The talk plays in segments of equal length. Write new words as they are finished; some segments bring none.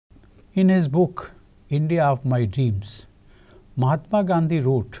In his book, India of My Dreams, Mahatma Gandhi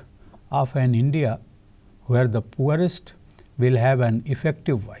wrote of an India where the poorest will have an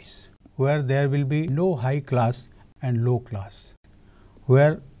effective voice, where there will be no high class and low class,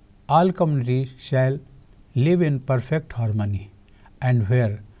 where all communities shall live in perfect harmony, and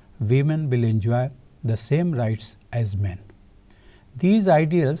where women will enjoy the same rights as men. These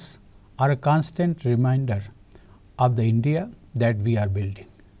ideals are a constant reminder of the India that we are building.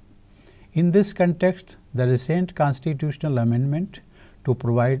 In this context, the recent constitutional amendment to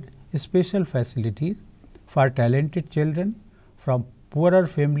provide special facilities for talented children from poorer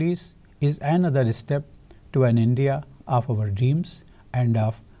families is another step to an India of our dreams and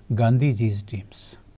of Gandhiji's dreams.